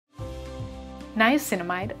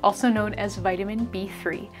Niacinamide, also known as vitamin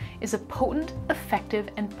B3, is a potent, effective,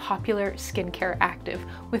 and popular skincare active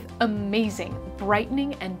with amazing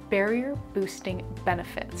brightening and barrier boosting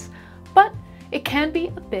benefits, but it can be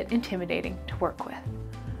a bit intimidating to work with.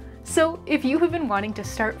 So if you have been wanting to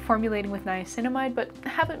start formulating with niacinamide but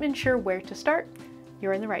haven't been sure where to start,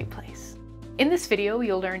 you're in the right place. In this video,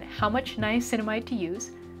 you'll learn how much niacinamide to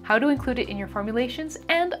use, how to include it in your formulations,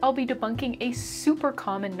 and I'll be debunking a super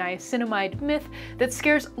common niacinamide myth that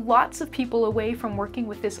scares lots of people away from working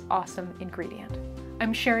with this awesome ingredient.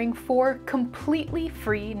 I'm sharing 4 completely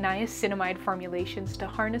free niacinamide formulations to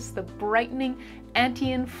harness the brightening,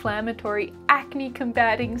 anti-inflammatory,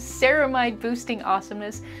 acne-combating, ceramide-boosting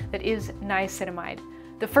awesomeness that is niacinamide.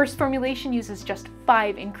 The first formulation uses just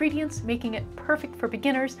 5 ingredients, making it perfect for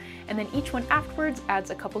beginners, and then each one afterwards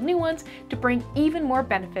adds a couple new ones to bring even more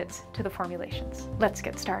benefits to the formulations. Let's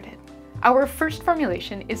get started. Our first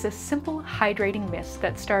formulation is a simple hydrating mist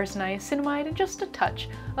that stars niacinamide and just a touch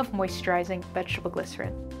of moisturizing vegetable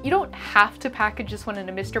glycerin. You don't have to package this one in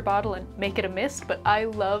a mister bottle and make it a mist, but I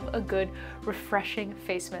love a good, refreshing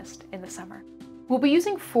face mist in the summer. We'll be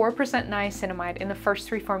using 4% niacinamide in the first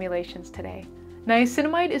 3 formulations today.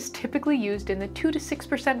 Niacinamide is typically used in the 2 to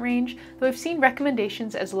 6% range, though I've seen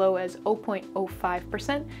recommendations as low as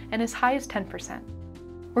 0.05% and as high as 10%.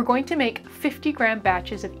 We're going to make 50-gram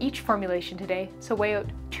batches of each formulation today, so weigh out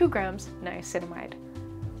 2 grams niacinamide.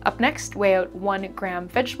 Up next, weigh out 1 gram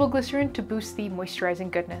vegetable glycerin to boost the moisturizing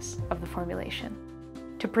goodness of the formulation.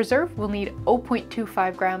 To preserve, we'll need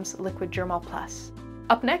 0.25 grams liquid Germall Plus.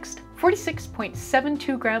 Up next,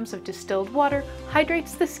 46.72 grams of distilled water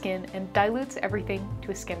hydrates the skin and dilutes everything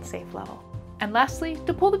to a skin-safe level. And lastly,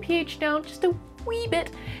 to pull the pH down just a wee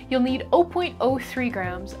bit, you'll need 0.03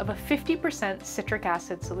 grams of a 50% citric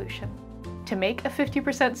acid solution. To make a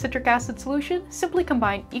 50% citric acid solution, simply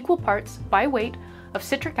combine equal parts by weight of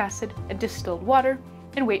citric acid and distilled water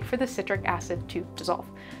and wait for the citric acid to dissolve.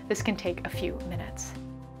 This can take a few minutes.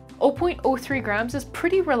 0.03 grams is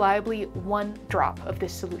pretty reliably 1 drop of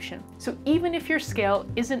this solution, so even if your scale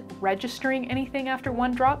isn't registering anything after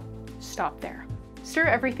 1 drop, stop there. Stir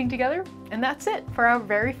everything together, and that's it for our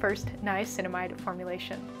very first niacinamide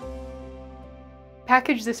formulation.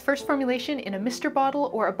 Package this first formulation in a mister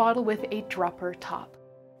bottle or a bottle with a dropper top.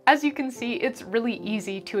 As you can see, it's really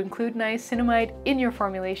easy to include niacinamide in your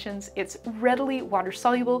formulations. It's readily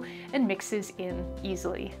water-soluble and mixes in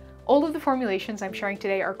easily. All of the formulations I'm sharing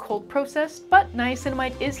today are cold processed, but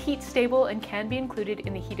niacinamide is heat stable and can be included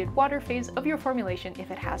in the heated water phase of your formulation if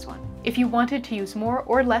it has one. If you wanted to use more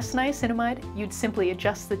or less niacinamide, you'd simply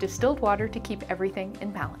adjust the distilled water to keep everything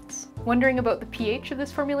in balance. Wondering about the pH of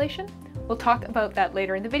this formulation? We'll talk about that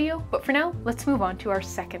later in the video, but for now, let's move on to our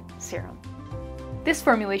second serum. This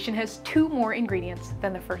formulation has 2 more ingredients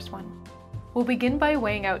than the first one. We'll begin by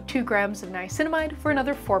weighing out 2 grams of niacinamide for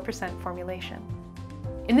another 4% formulation.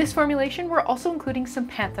 In this formulation, we're also including some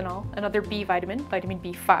panthenol, another B vitamin, vitamin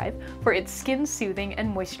B5, for its skin-soothing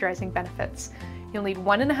and moisturizing benefits. You'll need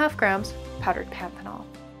 1.5 grams powdered panthenol.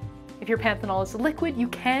 If your panthenol is a liquid, you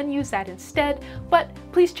can use that instead, but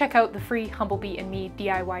please check out the free Humblebee and Me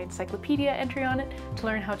DIY encyclopedia entry on it to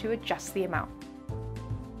learn how to adjust the amount.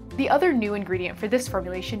 The other new ingredient for this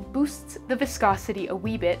formulation boosts the viscosity a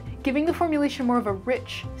wee bit, giving the formulation more of a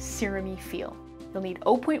rich, serum-y feel. You'll need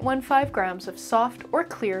 0.15 grams of soft or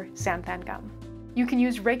clear xanthan gum. You can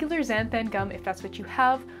use regular xanthan gum if that's what you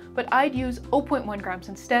have, but I'd use 0.1 grams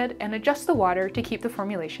instead and adjust the water to keep the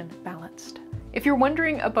formulation balanced. If you're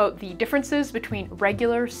wondering about the differences between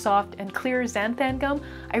regular, soft, and clear xanthan gum,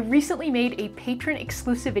 I recently made a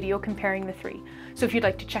patron-exclusive video comparing the 3. So if you'd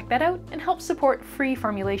like to check that out and help support free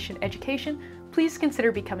formulation education, please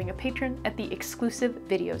consider becoming a patron at the exclusive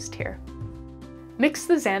videos tier. Mix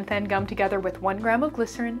the xanthan gum together with 1 gram of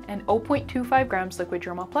glycerin and 0.25 grams liquid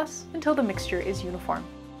Germall Plus until the mixture is uniform.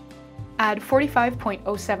 Add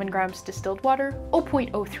 45.07 grams distilled water,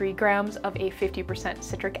 0.03 grams of a 50%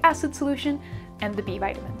 citric acid solution, and the B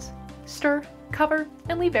vitamins. Stir, cover,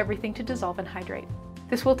 and leave everything to dissolve and hydrate.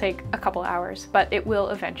 This will take a couple hours, but it will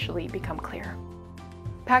eventually become clear.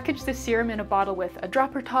 Package this serum in a bottle with a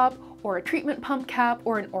dropper top, or a treatment pump cap,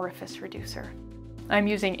 or an orifice reducer. I'm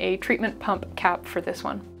using a treatment pump cap for this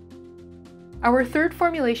one. Our third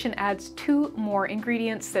formulation adds 2 more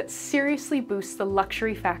ingredients that seriously boost the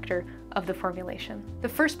luxury factor of the formulation. The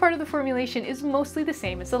first part of the formulation is mostly the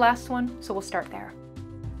same as the last one, so we'll start there.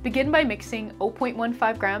 Begin by mixing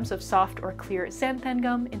 0.15 grams of soft or clear xanthan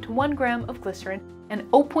gum into 1 gram of glycerin and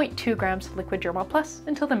 0.2 grams liquid Germall Plus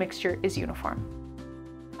until the mixture is uniform.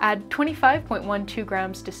 Add 25.12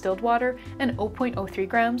 grams distilled water and 0.03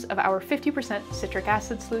 grams of our 50% citric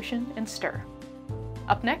acid solution and stir.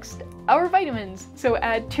 Up next, our vitamins. So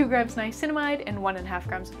add 2 grams niacinamide and 1.5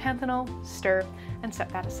 grams of panthenol, stir, and set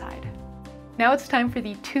that aside. Now it's time for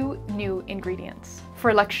the 2 new ingredients.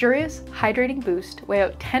 For a luxurious hydrating boost, weigh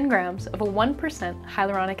out 10 grams of a 1%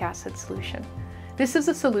 hyaluronic acid solution. This is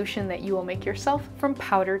a solution that you will make yourself from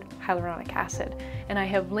powdered hyaluronic acid, and I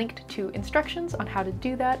have linked to instructions on how to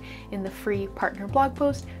do that in the free partner blog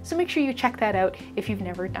post, so make sure you check that out if you've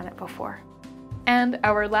never done it before. And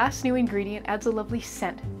our last new ingredient adds a lovely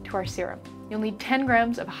scent to our serum. You'll need 10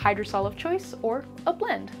 grams of hydrosol of choice or a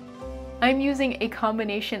blend. I'm using a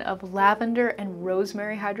combination of lavender and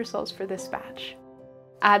rosemary hydrosols for this batch.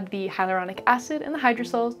 Add the hyaluronic acid and the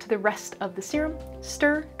hydrosol to the rest of the serum,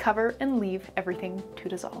 stir, cover, and leave everything to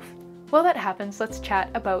dissolve. While that happens, let's chat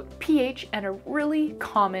about pH and a really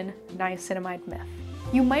common niacinamide myth.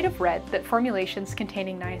 You might have read that formulations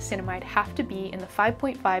containing niacinamide have to be in the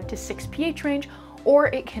 5.5 to 6 pH range, or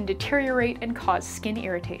it can deteriorate and cause skin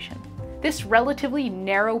irritation. This relatively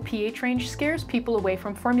narrow pH range scares people away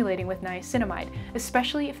from formulating with niacinamide,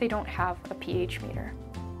 especially if they don't have a pH meter.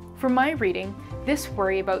 From my reading, this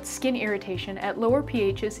worry about skin irritation at lower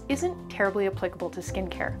pHs isn't terribly applicable to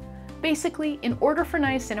skincare. Basically, in order for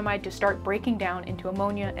niacinamide to start breaking down into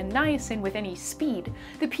ammonia and niacin with any speed,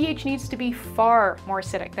 the pH needs to be far more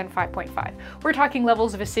acidic than 5.5. We're talking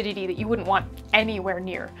levels of acidity that you wouldn't want anywhere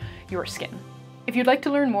near your skin. If you'd like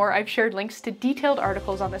to learn more, I've shared links to detailed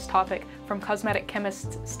articles on this topic from cosmetic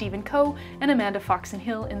chemists Stephen Coe and Amanda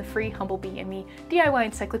Foxen-Hill in the free Humblebee and Me DIY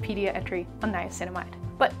encyclopedia entry on niacinamide.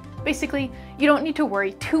 But basically, you don't need to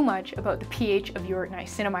worry too much about the pH of your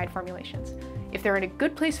niacinamide formulations. If they're in a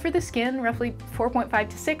good place for the skin, roughly 4.5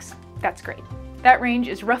 to 6, that's great. That range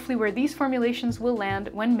is roughly where these formulations will land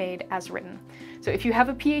when made as written. So if you have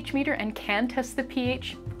a pH meter and can test the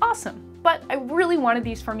pH, awesome. But I really wanted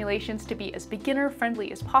these formulations to be as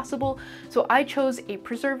beginner-friendly as possible, so I chose a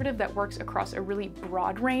preservative that works across a really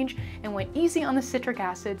broad range and went easy on the citric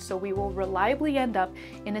acid, so we will reliably end up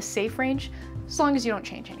in a safe range as long as you don't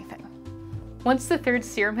change anything. Once the third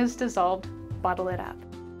serum has dissolved, bottle it up.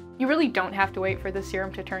 You really don't have to wait for the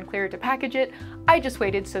serum to turn clear to package it. I just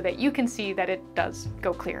waited so that you can see that it does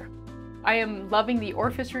go clear. I am loving the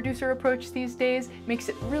orifice reducer approach these days. It makes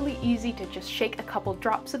it really easy to just shake a couple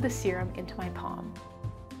drops of the serum into my palm.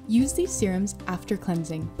 Use these serums after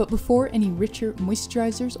cleansing, but before any richer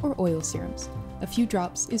moisturizers or oil serums. A few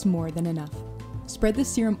drops is more than enough. Spread the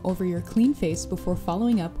serum over your clean face before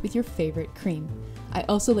following up with your favorite cream. I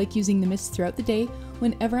also like using the mist throughout the day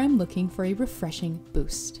whenever I'm looking for a refreshing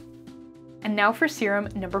boost. And now for serum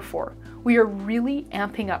number 4. We are really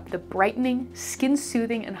amping up the brightening,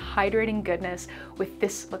 skin-soothing, and hydrating goodness with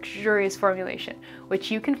this luxurious formulation, which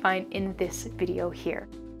you can find in this video here.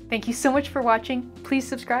 Thank you so much for watching. Please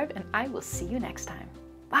subscribe, and I will see you next time.